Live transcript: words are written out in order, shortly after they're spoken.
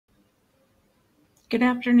Good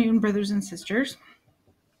afternoon, brothers and sisters.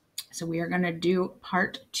 So we are going to do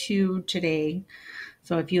part 2 today.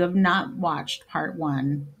 So if you have not watched part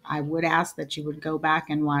 1, I would ask that you would go back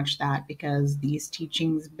and watch that because these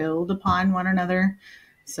teachings build upon one another.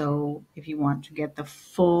 So if you want to get the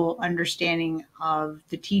full understanding of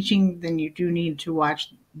the teaching, then you do need to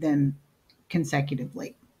watch them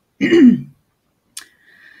consecutively.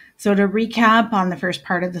 So to recap on the first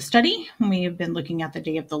part of the study, we have been looking at the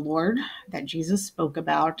day of the Lord that Jesus spoke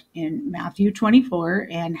about in Matthew 24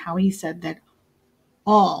 and how he said that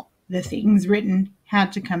all the things written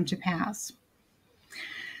had to come to pass.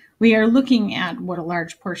 We are looking at what a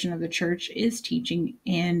large portion of the church is teaching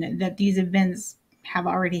in that these events have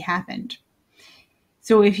already happened.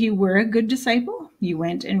 So if you were a good disciple, you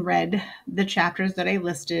went and read the chapters that I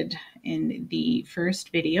listed in the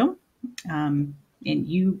first video, and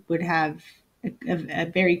you would have a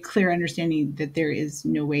very clear understanding that there is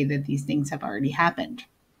no way that these things have already happened.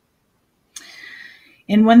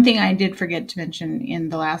 And one thing I did forget to mention in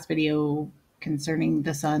the last video concerning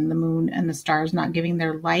the sun, the moon, and the stars not giving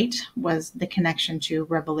their light was the connection to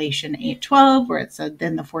Revelation 8:12, where it said,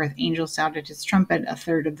 "Then the fourth angel sounded his trumpet, a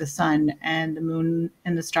third of the sun and the moon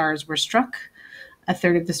and the stars were struck. A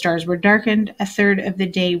third of the stars were darkened, a third of the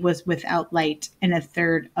day was without light, and a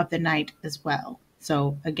third of the night as well."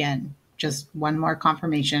 So again, just one more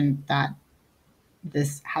confirmation that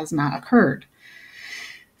this has not occurred.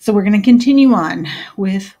 So we're going to continue on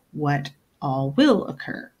with what all will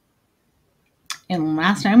occur. And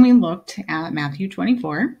last time we looked at Matthew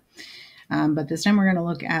 24, but this time we're going to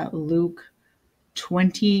look at Luke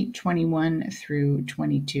 20:21 through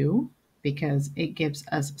 22, because it gives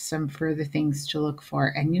us some further things to look for.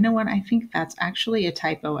 And you know what? I think that's actually a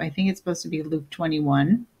typo. I think it's supposed to be Luke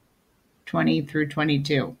 21:20 through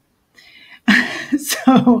 22.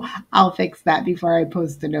 So I'll fix that before I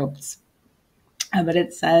post the notes. But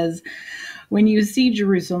it says, "When you see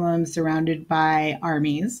Jerusalem surrounded by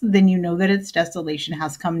armies, then you know that its desolation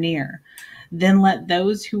has come near. Then let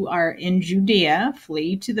those who are in Judea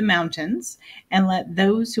flee to the mountains, and let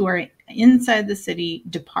those who are inside the city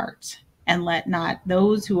depart, and let not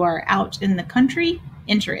those who are out in the country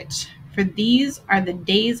enter it. For these are the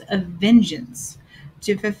days of vengeance,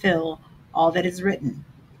 to fulfill all that is written."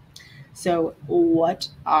 So what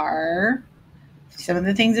are some of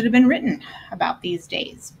the things that have been written about these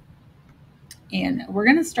days? And we're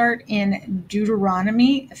going to start in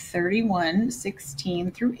Deuteronomy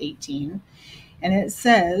 31:16 through 18. And it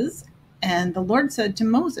says, "And the Lord said to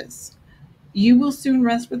Moses, 'You will soon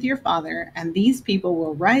rest with your father, and these people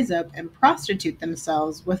will rise up and prostitute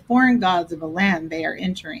themselves with foreign gods of a land they are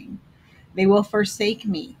entering. They will forsake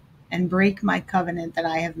me and break my covenant that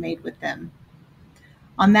I have made with them.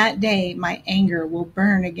 On that day, my anger will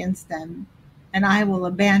burn against them, and I will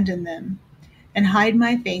abandon them and hide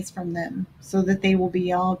my face from them, so that they will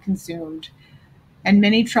be all consumed, and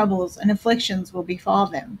many troubles and afflictions will befall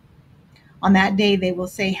them. On that day they will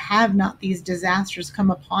say, have not these disasters come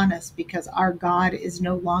upon us because our God is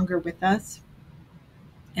no longer with us?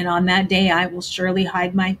 And on that day I will surely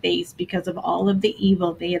hide my face because of all of the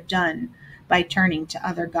evil they have done by turning to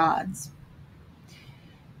other gods.'"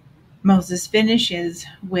 Moses finishes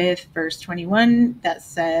with verse 21 that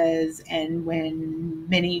says, "And when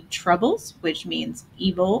many troubles," which means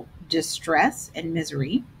evil, distress, and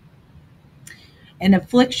misery, "and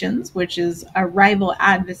afflictions," which is a rival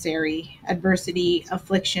adversary, adversity,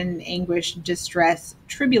 affliction, anguish, distress,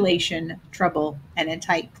 tribulation, trouble, and a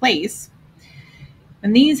tight place,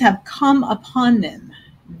 "when these have come upon them,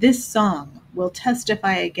 this song will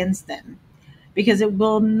testify against them, because it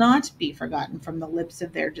will not be forgotten from the lips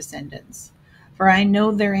of their descendants. For I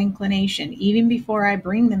know their inclination, even before I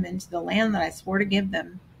bring them into the land that I swore to give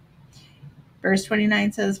them." Verse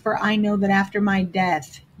 29 says, "For I know that after my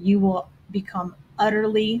death you will become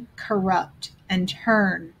utterly corrupt and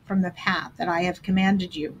turn from the path that I have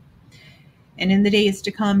commanded you. And in the days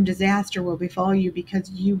to come, disaster will befall you, because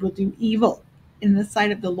you will do evil in the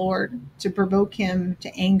sight of the Lord, to provoke him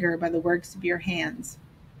to anger by the works of your hands."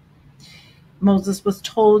 Moses was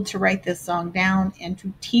told to write this song down and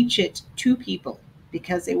to teach it to people,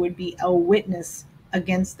 because it would be a witness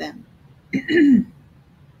against them.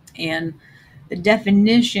 And the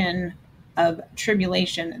definition of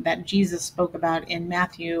tribulation that Jesus spoke about in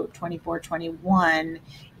Matthew 24:21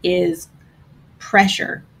 is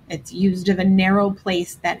pressure. It's used of a narrow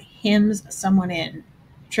place that hems someone in.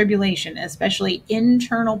 Tribulation, especially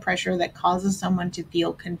internal pressure that causes someone to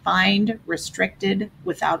feel confined, restricted,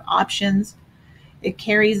 without options. It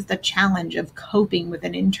carries the challenge of coping with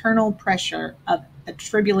an internal pressure of a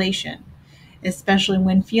tribulation, especially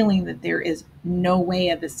when feeling that there is no way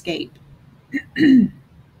of escape. 2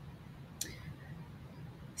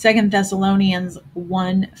 Thessalonians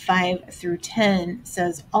 1:5-10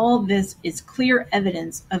 says, all this is clear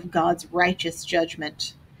evidence of God's righteous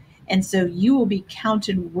judgment. And so you will be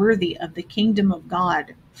counted worthy of the kingdom of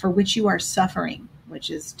God for which you are suffering, which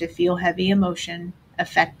is to feel heavy emotion,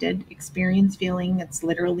 affected, experience feeling. It's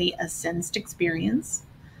literally a sensed experience.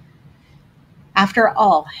 After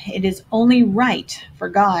all, it is only right for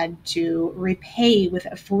God to repay with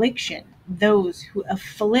affliction those who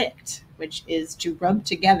afflict, which is to rub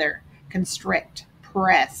together, constrict,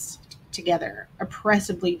 press together,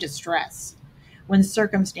 oppressively distress, when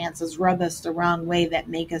circumstances rub us the wrong way that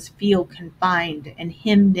make us feel confined and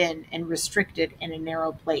hemmed in and restricted in a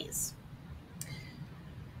narrow place.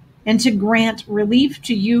 And to grant relief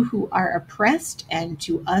to you who are oppressed and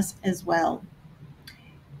to us as well.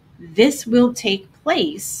 This will take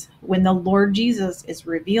place when the Lord Jesus is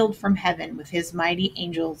revealed from heaven with his mighty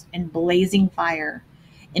angels in blazing fire,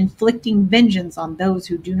 inflicting vengeance on those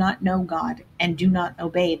who do not know God and do not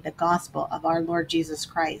obey the gospel of our Lord Jesus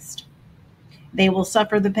Christ. They will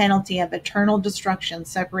suffer the penalty of eternal destruction,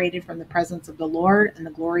 separated from the presence of the Lord and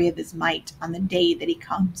the glory of his might on the day that he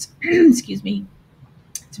comes, excuse me,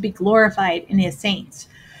 to be glorified in his saints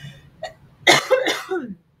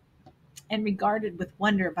and regarded with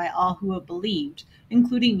wonder by all who have believed,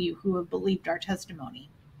 including you who have believed our testimony.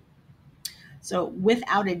 So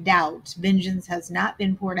without a doubt, vengeance has not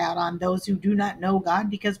been poured out on those who do not know God,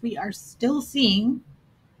 because we are still seeing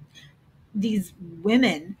these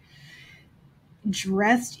women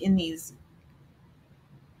dressed in these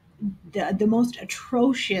the most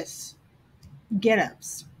atrocious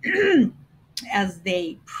get-ups as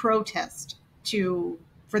they protest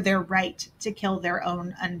for their right to kill their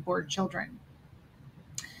own unborn children.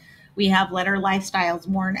 We have let our lifestyles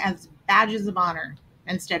worn as badges of honor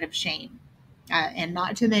instead of shame. And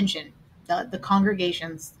not to mention the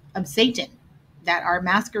congregations of Satan that are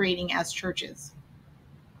masquerading as churches.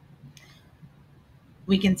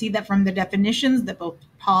 We can see that from the definitions that both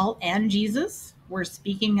Paul and Jesus were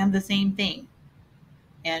speaking of the same thing.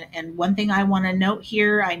 And one thing I want to note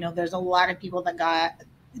here, I know there's a lot of people that got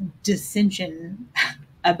dissension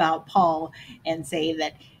about Paul and say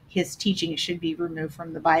that his teaching should be removed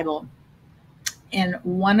from the Bible. And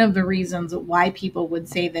one of the reasons why people would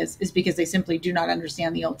say this is because they simply do not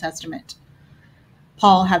understand the Old Testament.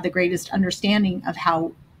 Paul had the greatest understanding of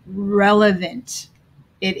how relevant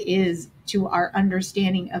it is to our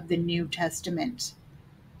understanding of the New Testament.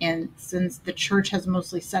 And since the church has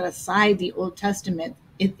mostly set aside the Old Testament,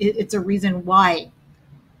 it's a reason why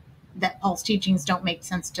that Paul's teachings don't make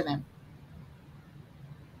sense to them.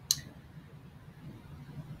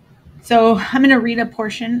 So I'm going to read a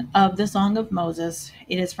portion of the Song of Moses.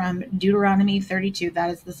 It is from Deuteronomy 32. That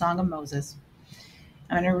is the Song of Moses.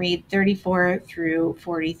 I'm going to read 34 through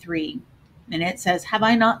 43. And it says, have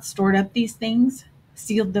I not stored up these things,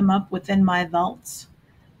 sealed them up within my vaults?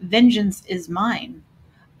 Vengeance is mine.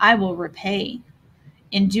 I will repay.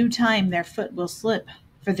 In due time their foot will slip,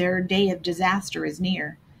 for their day of disaster is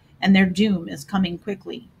near, and their doom is coming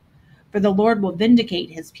quickly. For the Lord will vindicate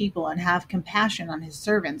his people and have compassion on his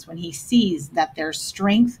servants when he sees that their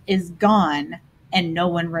strength is gone and no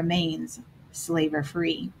one remains, slave or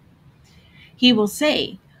free. He will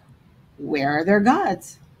say, where are their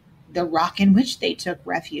gods? The rock in which they took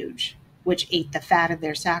refuge, which ate the fat of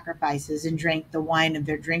their sacrifices and drank the wine of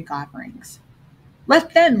their drink offerings.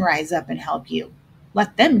 Let them rise up and help you.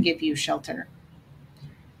 Let them give you shelter.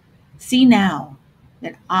 See now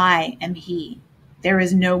that I am he. There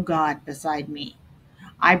is no God beside me.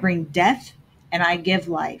 I bring death and I give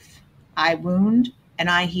life. I wound and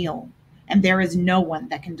I heal, and there is no one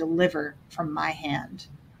that can deliver from my hand.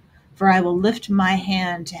 For I will lift my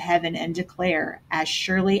hand to heaven and declare, as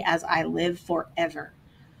surely as I live forever,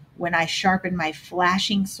 when I sharpen my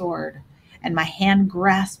flashing sword and my hand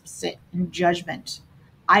grasps it in judgment,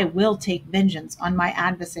 I will take vengeance on my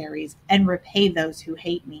adversaries and repay those who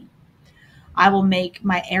hate me. I will make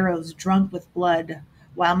my arrows drunk with blood,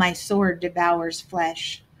 while my sword devours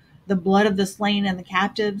flesh, the blood of the slain and the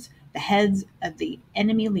captives, the heads of the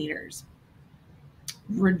enemy leaders.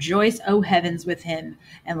 Rejoice, O heavens, with him,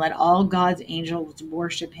 and let all God's angels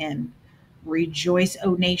worship him. Rejoice,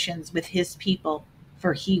 O nations, with his people,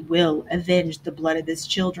 for he will avenge the blood of his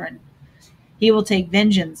children. He will take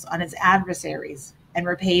vengeance on his adversaries and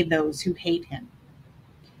repay those who hate him.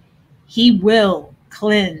 He will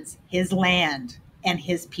cleanse his land and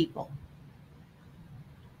his people.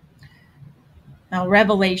 Now,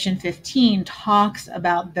 Revelation 15 talks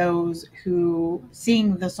about those who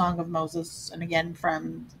sing the Song of Moses, and again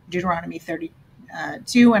from Deuteronomy 32,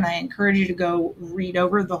 too, and I encourage you to go read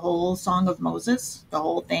over the whole Song of Moses, the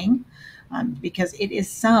whole thing, because it is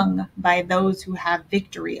sung by those who have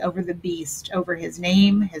victory over the beast, over his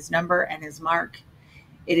name, his number, and his mark.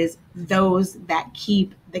 It is those that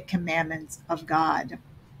keep the commandments of God.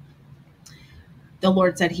 The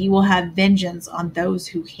Lord said he will have vengeance on those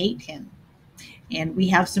who hate him. And we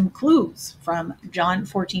have some clues from John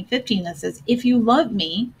 14:15 that says, if you love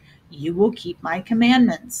me, you will keep my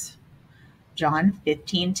commandments. John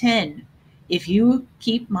 15:10, if you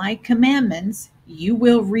keep my commandments, you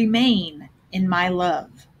will remain in my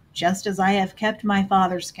love, just as I have kept my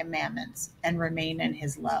Father's commandments and remain in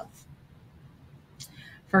his love.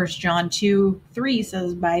 1 John 2:3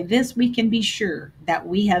 says, by this we can be sure that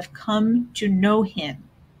we have come to know him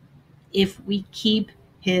if we keep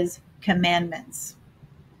his commandments.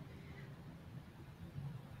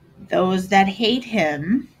 Those that hate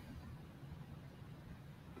him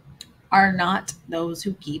are not those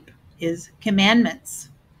who keep his commandments.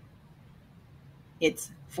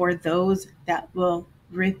 It's for those that will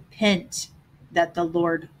repent that the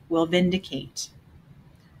Lord will vindicate.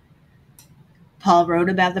 Paul wrote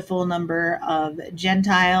about the full number of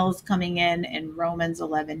Gentiles coming in Romans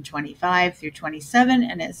 11:25 through 27,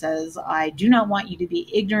 and it says, I do not want you to be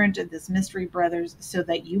ignorant of this mystery, brothers, so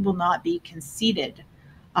that you will not be conceited.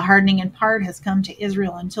 A hardening in part has come to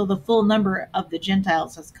Israel until the full number of the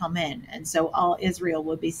Gentiles has come in, and so all Israel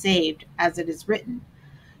will be saved, as it is written.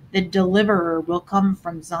 The deliverer will come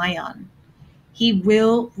from Zion. He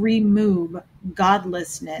will remove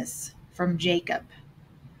godlessness from Jacob.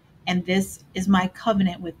 And this is my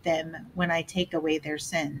covenant with them when I take away their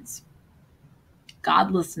sins.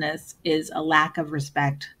 Godlessness is a lack of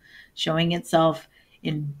respect, showing itself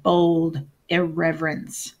in bold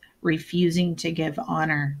irreverence, refusing to give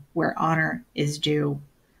honor where honor is due.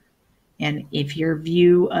 And if your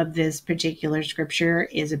view of this particular scripture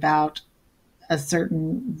is about a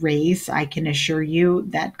certain race, I can assure you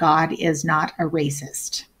that God is not a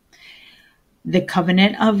racist. The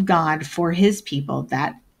covenant of God for his people,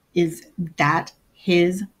 that is that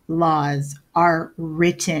his laws are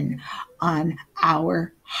written on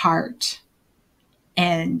our heart.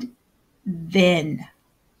 And then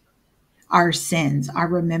our sins are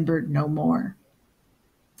remembered no more.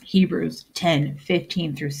 Hebrews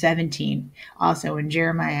 10:15 through 17. Also in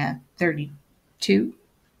Jeremiah 32.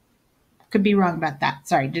 Could be wrong about that.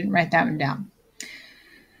 Sorry, didn't write that one down.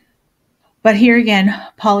 But here again,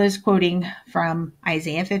 Paul is quoting from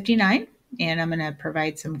Isaiah 59, and I'm going to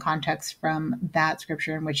provide some context from that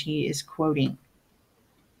scripture in which he is quoting.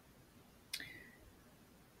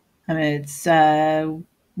 It's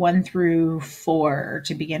 1 through 4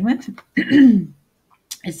 to begin with.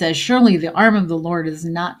 It says, surely the arm of the Lord is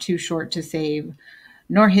not too short to save,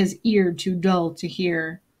 nor his ear too dull to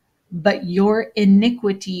hear. But your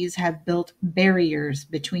iniquities have built barriers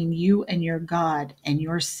between you and your God, and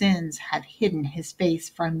your sins have hidden his face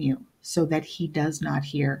from you, so that he does not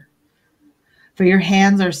hear. For your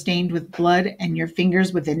hands are stained with blood, and your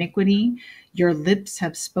fingers with iniquity. Your lips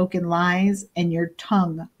have spoken lies, and your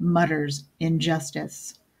tongue mutters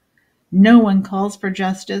injustice. No one calls for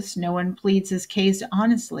justice. No one pleads his case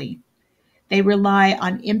honestly. They rely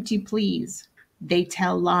on empty pleas. They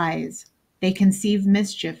tell lies. They conceive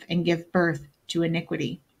mischief and give birth to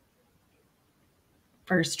iniquity.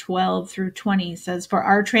 Verse 12 through 20 says, for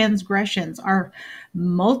our transgressions are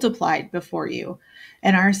multiplied before you,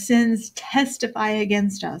 and our sins testify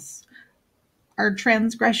against us. Our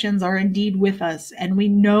transgressions are indeed with us, and we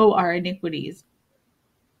know our iniquities.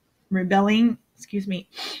 Rebelling,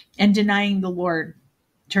 and denying the Lord,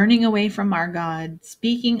 turning away from our God,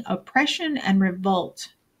 speaking oppression and revolt,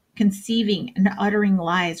 conceiving and uttering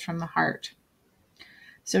lies from the heart.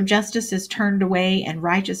 So justice is turned away and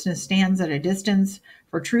righteousness stands at a distance,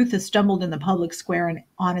 for truth has stumbled in the public square and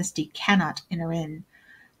honesty cannot enter in.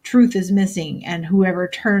 Truth is missing, and whoever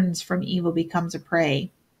turns from evil becomes a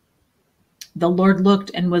prey. The Lord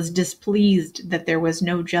looked and was displeased that there was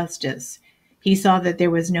no justice. He saw that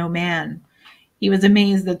there was no man. He was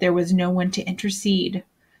amazed that there was no one to intercede.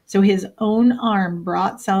 So his own arm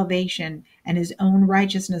brought salvation, and his own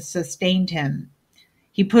righteousness sustained him.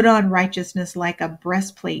 He put on righteousness like a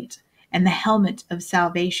breastplate, and the helmet of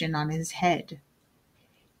salvation on his head.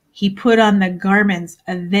 He put on the garments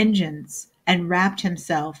of vengeance and wrapped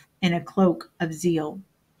himself in a cloak of zeal.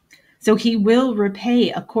 So he will repay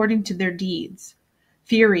according to their deeds,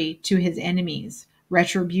 fury to his enemies,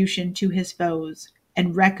 retribution to his foes,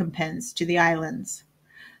 and recompense to the islands.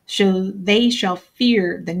 So they shall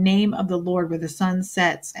fear the name of the Lord where the sun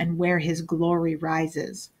sets and where his glory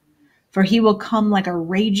rises. For he will come like a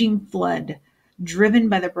raging flood, driven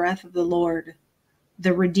by the breath of the Lord.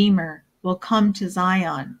 the Redeemer, will come to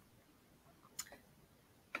Zion,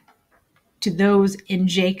 to those in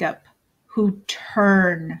Jacob who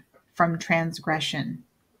turn from transgression,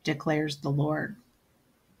 declares the Lord.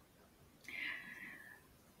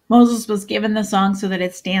 Moses was given the song so that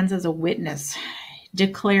it stands as a witness,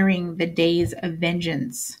 declaring the days of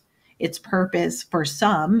vengeance. Its purpose for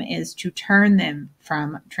some is to turn them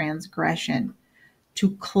from transgression,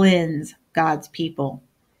 to cleanse God's people.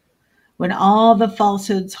 When all the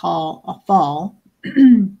falsehoods fall,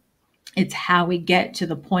 it's how we get to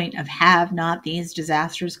the point of have not these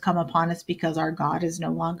disasters come upon us because our God is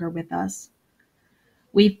no longer with us.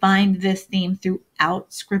 We find this theme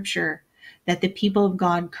throughout Scripture, that the people of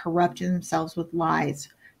God corrupt themselves with lies,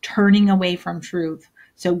 turning away from truth.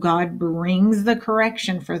 So God brings the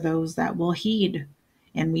correction for those that will heed.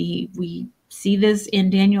 And we see this in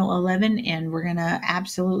Daniel 11, and we're going to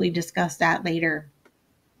absolutely discuss that later.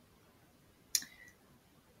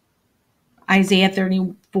 Isaiah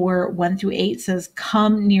 34, 1-8 says,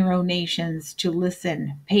 "Come near, O nations, to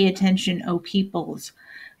listen. Pay attention, O peoples.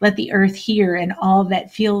 Let the earth hear and all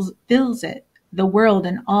that fills it, the world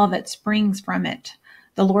and all that springs from it.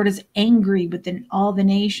 The Lord is angry with all the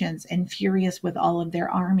nations and furious with all of their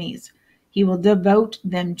armies. He will devote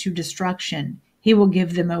them to destruction. He will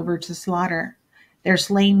give them over to slaughter. Their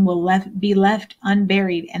slain will be left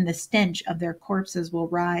unburied, and the stench of their corpses will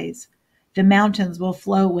rise. The mountains will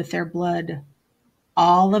flow with their blood.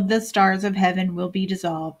 All of the stars of heaven will be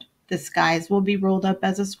dissolved. The skies will be rolled up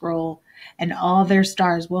as a scroll, and all their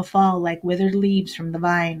stars will fall like withered leaves from the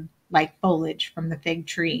vine, like foliage from the fig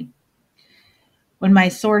tree. When my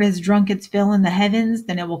sword has drunk its fill in the heavens,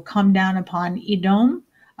 then it will come down upon Edom,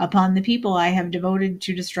 upon the people I have devoted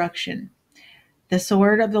to destruction. The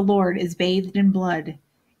sword of the Lord is bathed in blood.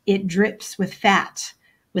 It drips with fat,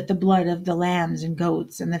 with the blood of the lambs and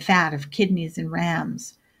goats, and the fat of kidneys and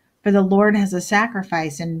rams. For the Lord has a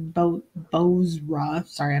sacrifice in Bozrah.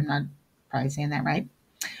 Sorry, I'm not probably saying that right.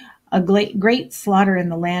 A great slaughter in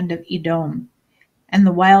the land of Edom. And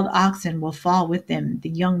the wild oxen will fall with them, the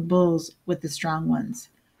young bulls with the strong ones.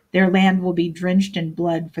 Their land will be drenched in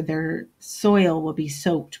blood, for their soil will be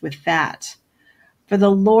soaked with fat. For the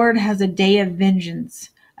Lord has a day of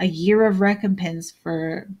vengeance, a year of recompense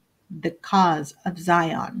for the cause of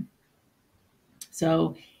Zion."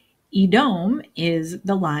 So Edom is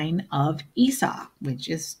the line of Esau, which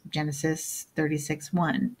is Genesis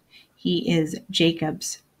 36:1. He is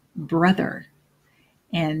Jacob's brother.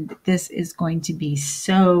 And this is going to be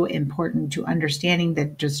so important to understanding the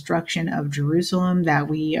destruction of Jerusalem that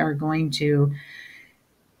we are going to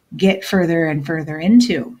get further and further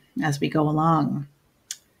into as we go along.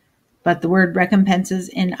 But the word recompenses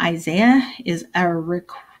in Isaiah is a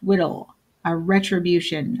requital, a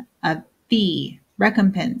retribution, a fee,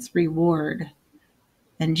 recompense, reward.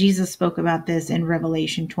 And Jesus spoke about this in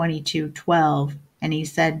Revelation 22:12. And he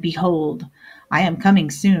said, "Behold, I am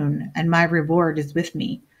coming soon, and my reward is with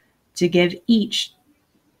me, to give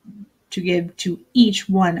to each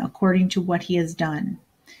one according to what he has done."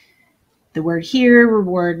 The word here,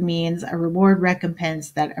 reward, means a reward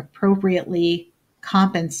recompense that appropriately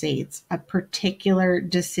compensates a particular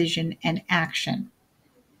decision and action.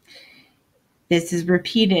 This is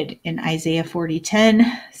repeated in Isaiah 40:10,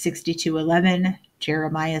 62:11,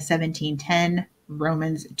 Jeremiah 17:10,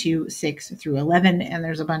 Romans 2:6-11, and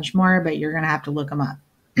there's a bunch more, but you're going to have to look them up.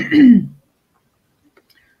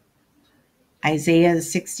 Isaiah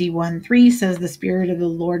 61:3 says, "The Spirit of the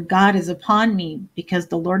Lord God is upon me, because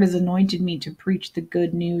the Lord has anointed me to preach the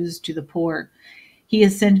good news to the poor. He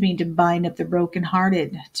has sent me to bind up the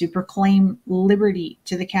brokenhearted, to proclaim liberty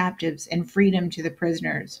to the captives and freedom to the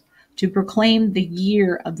prisoners, to proclaim the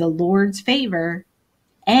year of the Lord's favor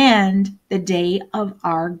and the day of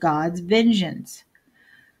our God's vengeance,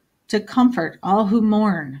 to comfort all who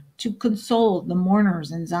mourn, to console the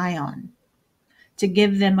mourners in Zion, to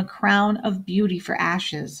give them a crown of beauty for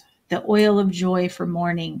ashes, the oil of joy for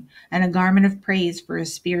mourning, and a garment of praise for a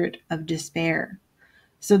spirit of despair.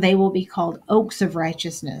 So they will be called oaks of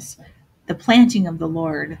righteousness, the planting of the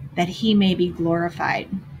Lord, that he may be glorified."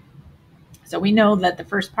 So we know that the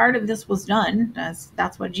first part of this was done.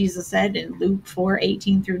 That's what Jesus said in Luke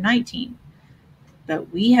 4:18-19.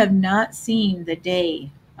 But we have not seen the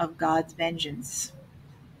day of God's vengeance.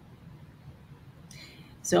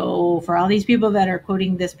 So for all these people that are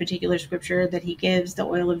quoting this particular scripture, that he gives the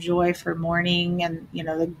oil of joy for mourning and,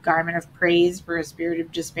 the garment of praise for a spirit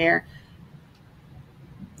of despair,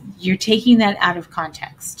 you're taking that out of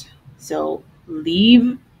context. So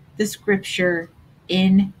leave the scripture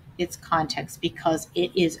in its context, because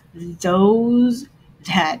it is those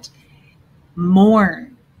that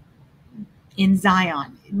mourn in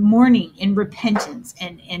Zion, mourning in repentance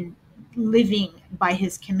and living by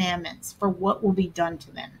his commandments for what will be done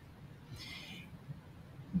to them.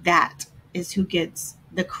 That is who gets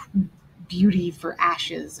the beauty for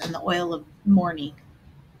ashes and the oil of mourning.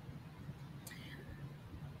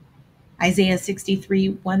 Isaiah 63,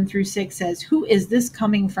 1 through 6 says, "Who is this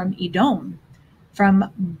coming from Edom,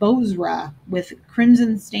 from Bozrah, with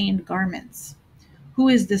crimson-stained garments? Who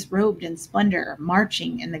is this robed in splendor,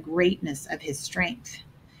 marching in the greatness of his strength?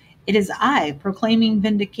 It is I, proclaiming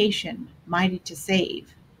vindication, mighty to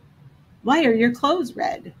save. Why are your clothes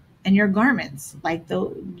red, and your garments like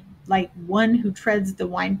one who treads the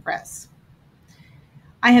winepress?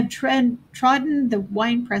 I have trodden the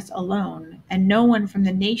winepress alone, and no one from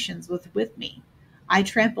the nations was with me. I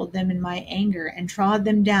trampled them in my anger and trod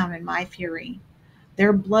them down in my fury.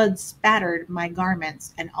 Their blood spattered my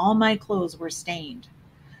garments, and all my clothes were stained.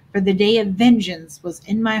 For the day of vengeance was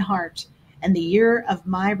in my heart, and the year of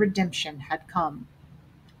my redemption had come.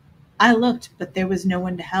 I looked, but there was no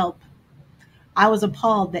one to help. I was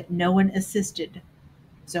appalled that no one assisted.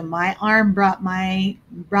 So my arm brought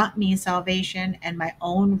me salvation, and my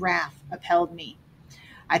own wrath upheld me.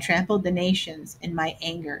 I trampled the nations in my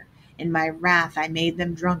anger. In my wrath I made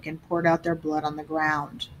them drunk and poured out their blood on the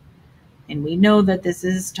ground." And we know that this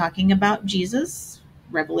is talking about Jesus.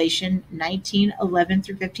 Revelation 19:11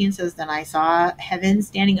 through 15 says, "Then I saw heaven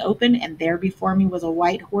standing open, and there before me was a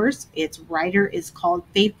white horse. Its rider is called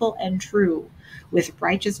Faithful and True. With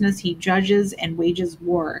righteousness he judges and wages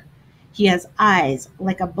war. He has eyes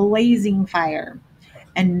like a blazing fire,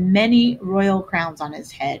 and many royal crowns on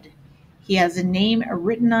his head. He has a name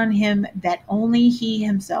written on him that only he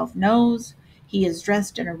himself knows. He is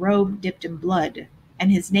dressed in a robe dipped in blood,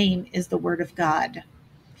 and his name is the Word of God.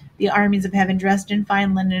 The armies of heaven, dressed in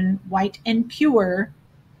fine linen, white and pure,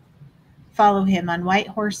 follow him on white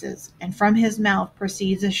horses, and from his mouth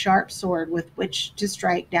proceeds a sharp sword with which to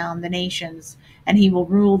strike down the nations, and he will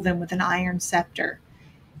rule them with an iron scepter.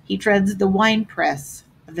 He treads the winepress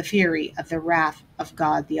of the fury of the wrath of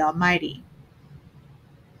God the Almighty."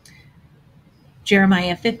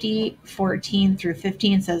 Jeremiah 50:14 through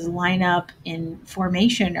 15 says, "Line up in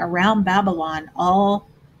formation around Babylon, all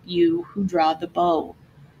you who draw the bow.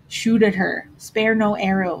 Shoot at her, spare no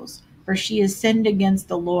arrows, for she has sinned against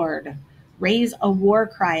the Lord. Raise a war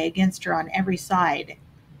cry against her on every side.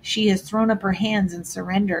 She has thrown up her hands and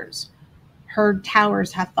surrenders. Her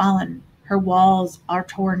towers have fallen, her walls are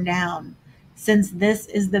torn down. Since this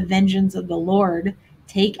is the vengeance of the Lord,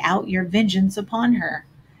 take out your vengeance upon her.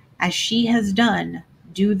 As she has done,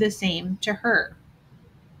 do the same to her."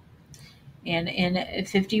 And in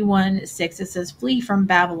 51:6 it says, "Flee from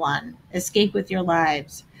Babylon, escape with your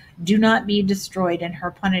lives. Do not be destroyed in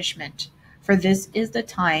her punishment, for this is the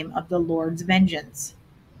time of the Lord's vengeance.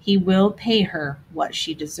 He will pay her what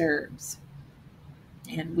she deserves."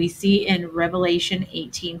 And we see in Revelation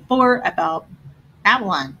 18:4 about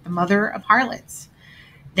Babylon, the mother of harlots.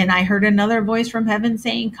 "Then I heard another voice from heaven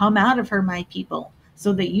saying, 'Come out of her, my people,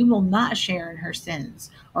 so that you will not share in her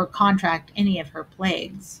sins or contract any of her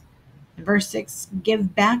plagues.'" In verse 6,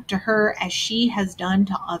 "Give back to her as she has done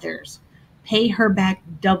to others. Pay her back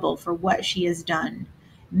double for what she has done.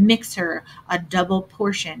 Mix her a double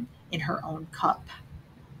portion in her own cup."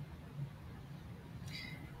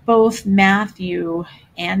 Both Matthew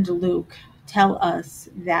and Luke tell us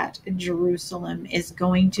that Jerusalem is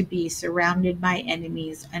going to be surrounded by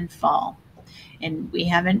enemies and fall. And we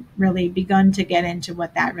haven't really begun to get into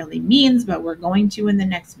what that really means, but we're going to in the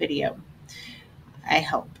next video. I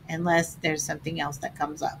hope, unless there's something else that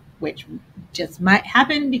comes up, which just might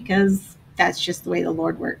happen because that's just the way the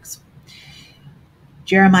Lord works.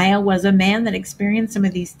 Jeremiah was a man that experienced some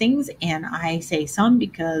of these things, and I say some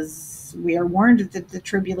because we are warned that the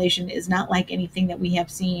tribulation is not like anything that we have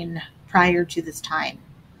seen prior to this time.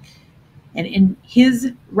 And in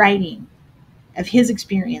his writing of his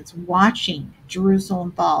experience watching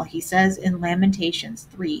Jerusalem fall, he says in Lamentations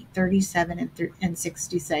 3:37 and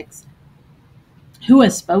 66, "Who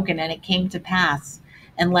has spoken and it came to pass,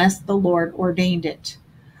 unless the Lord ordained it?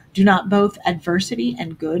 Do not both adversity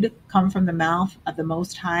and good come from the mouth of the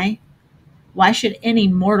Most High? Why should any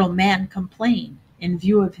mortal man complain in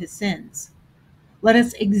view of his sins? Let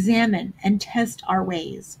us examine and test our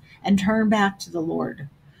ways and turn back to the Lord.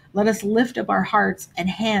 Let us lift up our hearts and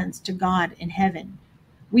hands to God in heaven.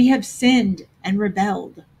 We have sinned and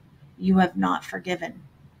rebelled. You have not forgiven.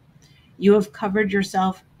 You have covered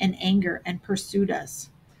yourself in anger and pursued us.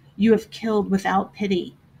 You have killed without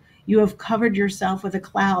pity. You have covered yourself with a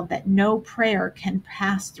cloud that no prayer can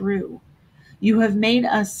pass through. You have made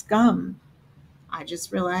us scum I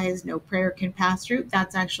just realized no prayer can pass through.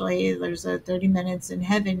 That's actually, there's a 30 minutes in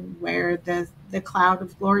heaven where the cloud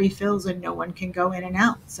of glory fills and no one can go in and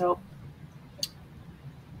out. So,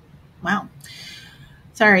 wow.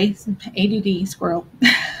 Sorry, ADD squirrel.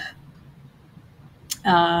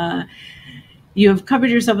 Uh, you have covered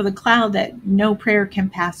yourself with a cloud that no prayer can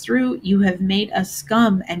pass through. You have made us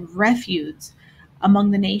scum and refuse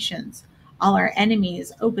among the nations. All our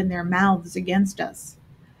enemies open their mouths against us.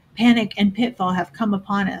 Panic and pitfall have come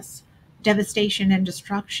upon us, devastation and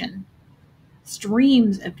destruction.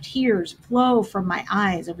 Streams of tears flow from my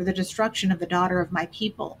eyes over the destruction of the daughter of my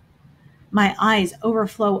people. My eyes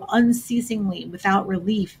overflow unceasingly without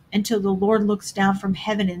relief until the Lord looks down from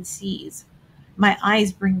heaven and sees. My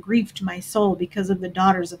eyes bring grief to my soul because of the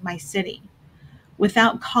daughters of my city.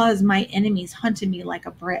 Without cause, my enemies hunted me like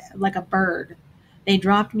a bird. They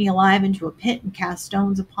dropped me alive into a pit and cast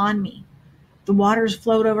stones upon me. The waters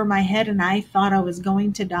flowed over my head, and I thought I was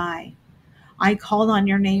going to die. I called on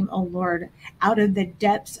your name, O Lord, out of the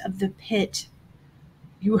depths of the pit.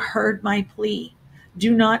 You heard my plea.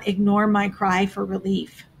 Do not ignore my cry for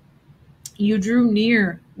relief. You drew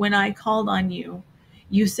near when I called on you.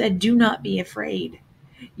 You said, do not be afraid.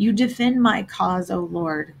 You defend my cause, O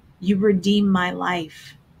Lord. You redeem my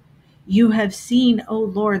life. You have seen, O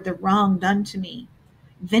Lord, the wrong done to me.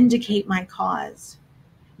 Vindicate my cause.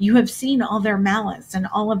 You have seen all their malice and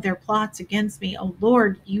all of their plots against me. O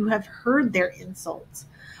Lord, you have heard their insults,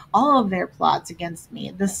 all of their plots against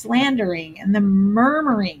me, the slandering and the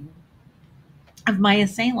murmuring of my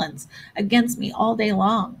assailants against me all day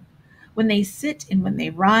long. When they sit and when they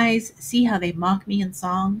rise, see how they mock me in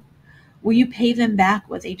song. Will you pay them back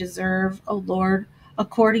what they deserve, O Lord,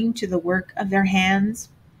 according to the work of their hands?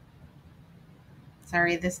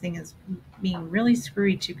 Sorry, this thing is being really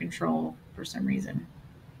screwy to control for some reason.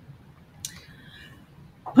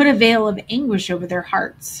 Put a veil of anguish over their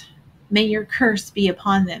hearts. May your curse be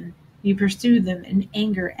upon them. You pursue them in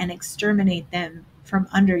anger and exterminate them from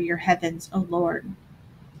under your heavens, O Lord.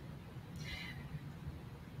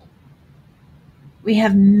 We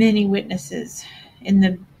have many witnesses in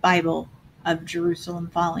the Bible of Jerusalem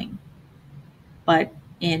falling, but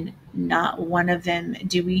in not one of them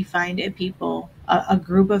do we find a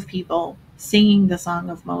group of people singing the song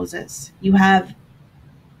of Moses. You have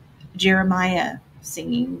Jeremiah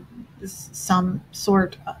singing some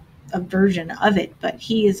sort of version of it, but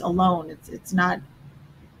he is alone. It's not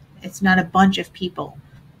a bunch of people.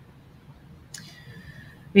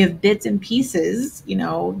 We have bits and pieces,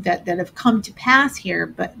 that have come to pass here,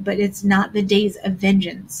 but it's not the days of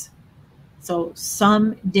vengeance. So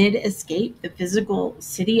some did escape the physical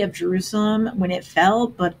city of Jerusalem when it fell,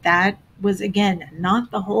 but that was, again, not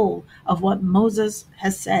the whole of what Moses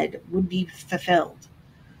has said would be fulfilled.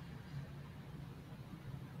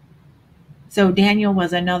 So Daniel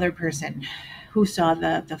was another person who saw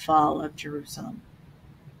the fall of Jerusalem.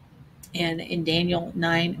 And in Daniel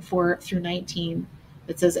 9:4-19,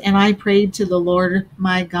 it says, and I prayed to the Lord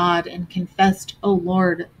my God and confessed, O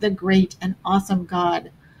Lord, the great and awesome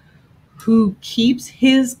God, who keeps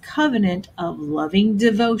his covenant of loving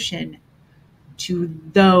devotion to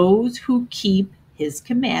those who keep his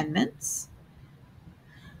commandments.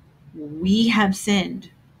 We have sinned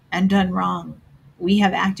and done wrong. We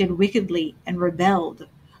have acted wickedly and rebelled.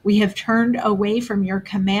 We have turned away from your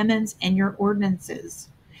commandments and your ordinances.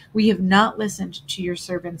 We have not listened to your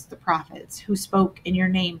servants, the prophets, who spoke in your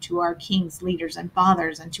name to our kings, leaders, and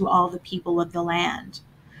fathers, and to all the people of the land.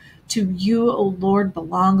 To you, O Lord,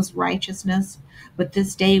 belongs righteousness, but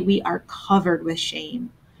this day we are covered with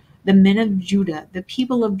shame. The men of Judah, the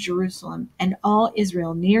people of Jerusalem, and all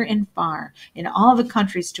Israel, near and far, in all the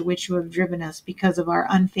countries to which you have driven us because of our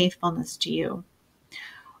unfaithfulness to you.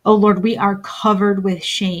 O Lord, we are covered with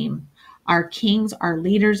shame, our kings, our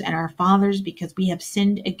leaders, and our fathers, because we have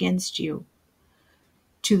sinned against you.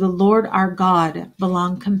 To the Lord our God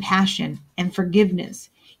belong compassion and forgiveness,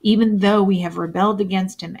 even though we have rebelled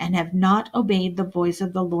against him and have not obeyed the voice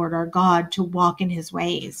of the Lord our God to walk in his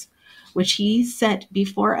ways, which he set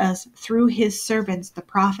before us through his servants the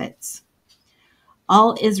prophets.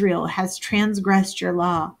 All Israel has transgressed your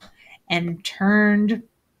law and turned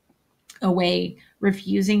away,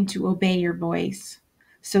 refusing to obey your voice.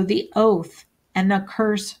 So the oath and the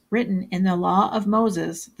curse written in the law of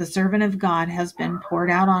Moses, the servant of God, has been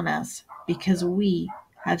poured out on us because we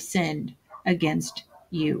have sinned against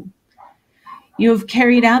you. You have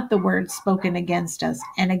carried out the words spoken against us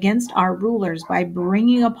and against our rulers by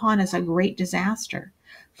bringing upon us a great disaster.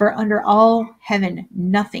 For under all heaven,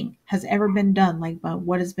 nothing has ever been done like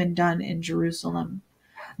what has been done in Jerusalem.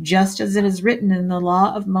 Just as it is written in the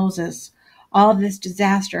law of Moses, all this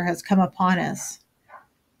disaster has come upon us.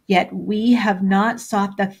 Yet we have not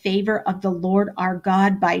sought the favor of the Lord our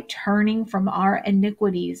God by turning from our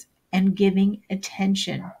iniquities and giving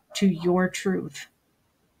attention to your truth.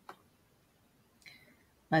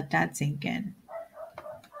 Let that sink in.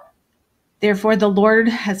 Therefore, the Lord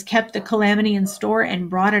has kept the calamity in store and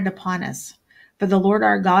brought it upon us. For the Lord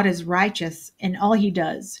our God is righteous in all he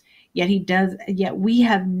does, yet we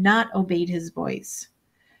have not obeyed his voice.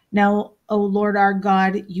 Now, O Lord our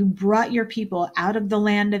God, you brought your people out of the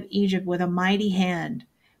land of Egypt with a mighty hand,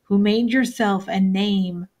 who made yourself a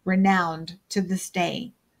name renowned to this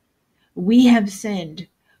day. We have sinned,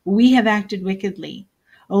 we have acted wickedly.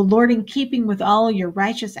 O Lord, in keeping with all your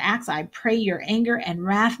righteous acts, I pray your anger and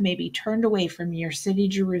wrath may be turned away from your city,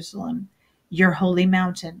 Jerusalem, your holy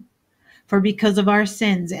mountain. For because of our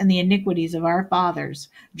sins and the iniquities of our fathers,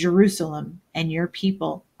 Jerusalem and your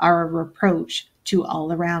people are a reproach to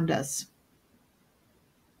all around us.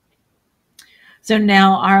 So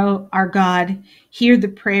now, our God, hear the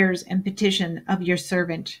prayers and petition of your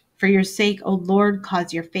servant. For your sake, O Lord,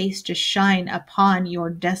 cause your face to shine upon your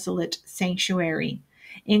desolate sanctuary.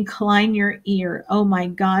 Incline your ear, O my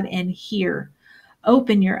God, and hear.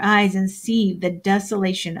 Open your eyes and see the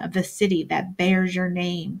desolation of the city that bears your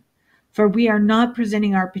name. For we are not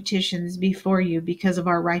presenting our petitions before you because of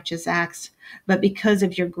our righteous acts, but because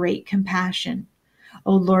of your great compassion.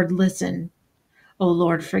 O Lord, listen. O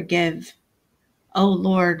Lord, forgive. O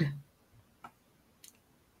Lord,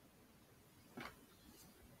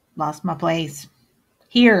 lost my place.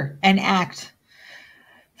 Hear and act.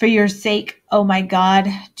 For your sake, O my God,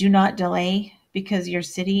 do not delay, because your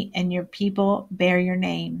city and your people bear your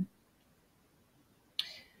name.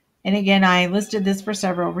 And again, I listed this for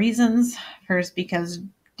several reasons. First, because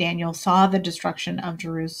Daniel saw the destruction of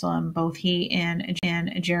Jerusalem. Both he and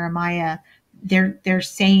Jeremiah, they're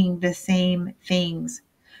saying the same things.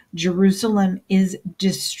 Jerusalem is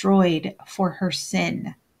destroyed for her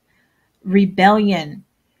sin, rebellion,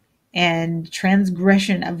 and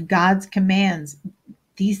transgression of God's commands.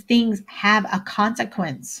 These things have a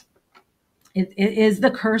consequence. It is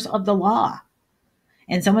the curse of the law.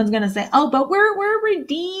 And someone's going to say, oh, but we're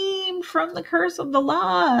redeemed from the curse of the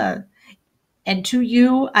law. And to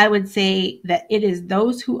you, I would say that it is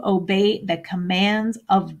those who obey the commands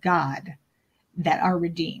of God that are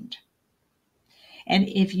redeemed. And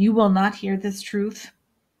if you will not hear this truth,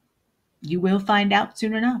 you will find out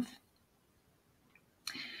soon enough.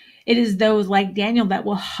 It is those like Daniel that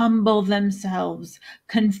will humble themselves,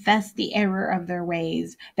 confess the error of their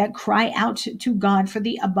ways, that cry out to God for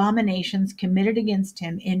the abominations committed against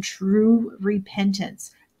him in true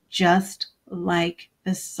repentance, just like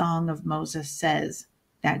the Song of Moses says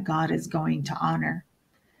that God is going to honor.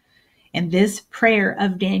 And this prayer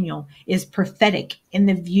of Daniel is prophetic in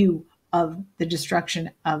the view of the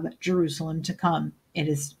destruction of Jerusalem to come. It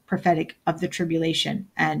is prophetic of the tribulation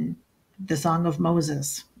and the Song of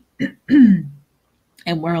Moses. And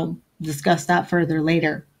we'll discuss that further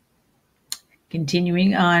later.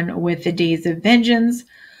 Continuing on with the days of vengeance,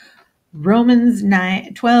 Romans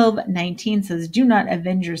 12:19 says, do not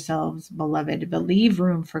avenge yourselves, beloved, but leave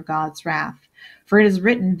room for God's wrath. For it is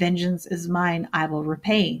written, vengeance is mine, I will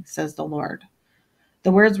repay, says the Lord.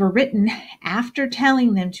 The words were written after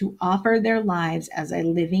telling them to offer their lives as a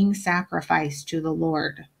living sacrifice to the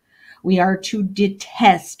Lord. We are to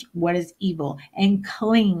detest what is evil and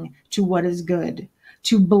cling to what is good,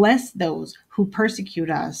 to bless those who persecute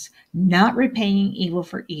us, not repaying evil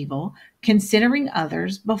for evil, considering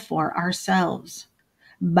others before ourselves.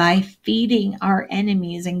 By feeding our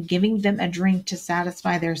enemies and giving them a drink to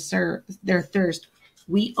satisfy their thirst,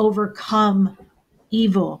 we overcome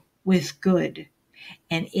evil with good.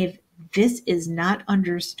 And if this is not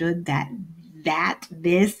understood, that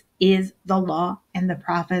this is the law and the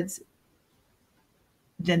prophets,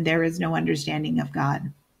 then there is no understanding of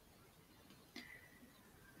God.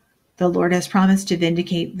 The Lord has promised to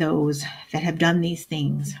vindicate those that have done these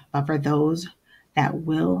things, but for those that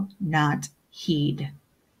will not heed,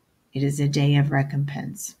 it is a day of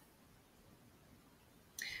recompense.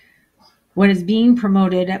 What is being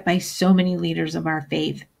promoted by so many leaders of our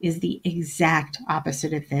faith is the exact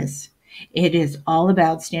opposite of this. It is all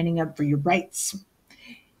about standing up for your rights.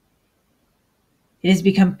 It has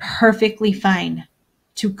become perfectly fine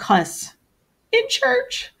to cuss in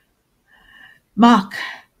church, mock,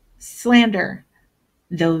 slander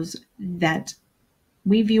those that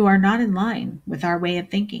we view are not in line with our way of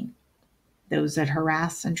thinking, those that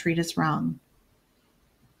harass and treat us wrong.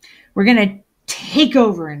 We're going to take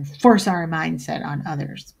over and force our mindset on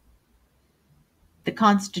others. The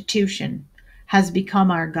Constitution has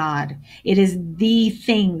become our God. It is the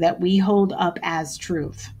thing that we hold up as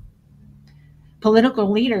truth.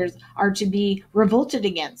 Political leaders are to be revolted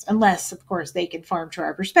against, unless, of course, they conform to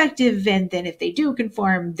our perspective. And then if they do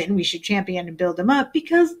conform, then we should champion and build them up,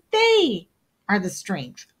 because they are the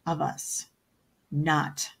strength of us,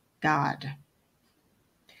 not God.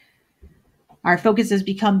 Our focus has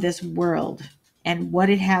become this world and what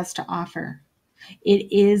it has to offer.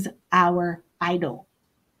 It is our idol.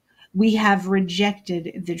 We have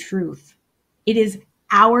rejected the truth. It is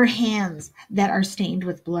our hands that are stained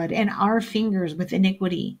with blood and our fingers with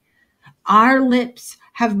iniquity. Our lips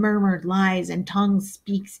have murmured lies and tongue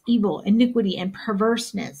speaks evil, iniquity, and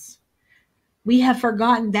perverseness. We have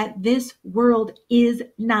forgotten that this world is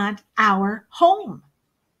not our home.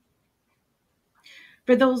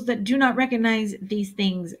 For those that do not recognize these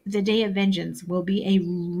things, the day of vengeance will be a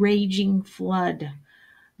raging flood,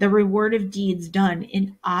 the reward of deeds done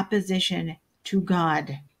in opposition to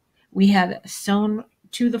God. We have sown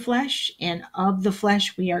to the flesh, and of the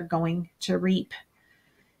flesh we are going to reap.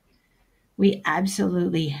 We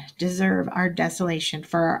absolutely deserve our desolation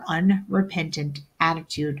for our unrepentant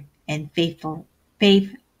attitude and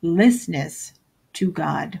faithlessness to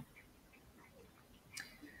God.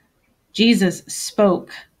 Jesus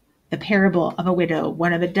spoke the parable of a widow,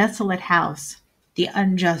 one of a desolate house, the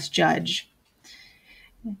unjust judge.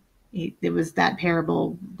 It was that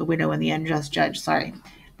parable, the widow and the unjust judge, sorry.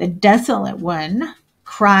 The desolate one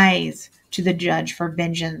cries to the judge for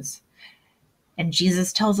vengeance. And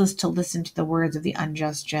Jesus tells us to listen to the words of the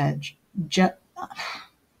unjust judge.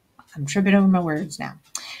 I'm tripping over my words now.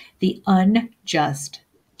 The unjust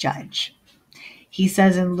judge. He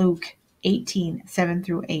says in Luke 18, 7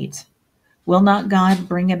 through 8, will not God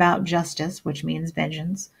bring about justice, which means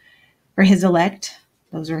vengeance, for his elect,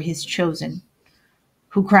 those are his chosen,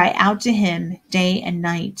 who cry out to him day and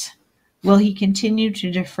night? Will he continue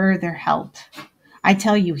to defer their help? I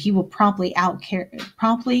tell you, he will promptly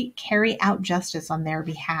carry out justice on their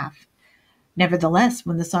behalf. Nevertheless,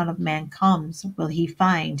 when the Son of Man comes, will he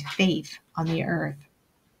find faith on the earth?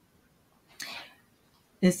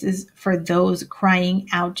 This is for those crying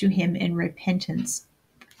out to him in repentance,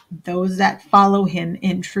 those that follow him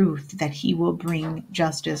in truth, that he will bring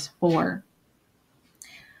justice for.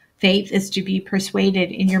 Faith is to be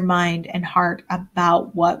persuaded in your mind and heart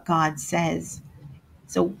about what God says.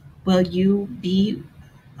 So will you be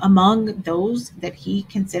among those that he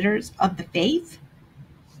considers of the faith?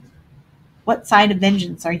 What side of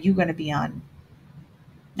vengeance are you going to be on?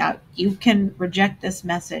 Now, you can reject this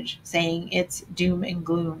message saying it's doom and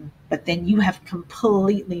gloom, but then you have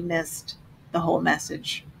completely missed the whole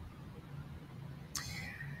message.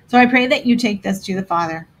 So I pray that you take this to the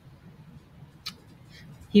Father.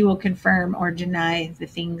 He will confirm or deny the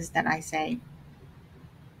things that I say.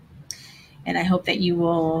 And I hope that you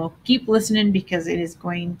will keep listening, because it is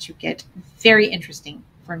going to get very interesting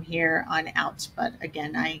from here on out. But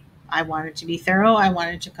again, I wanted to be thorough. I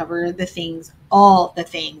wanted to cover the things, all the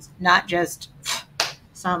things, not just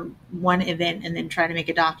some one event and then try to make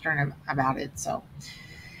a doctrine about it. So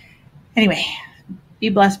anyway, be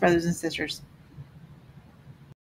blessed, brothers and sisters.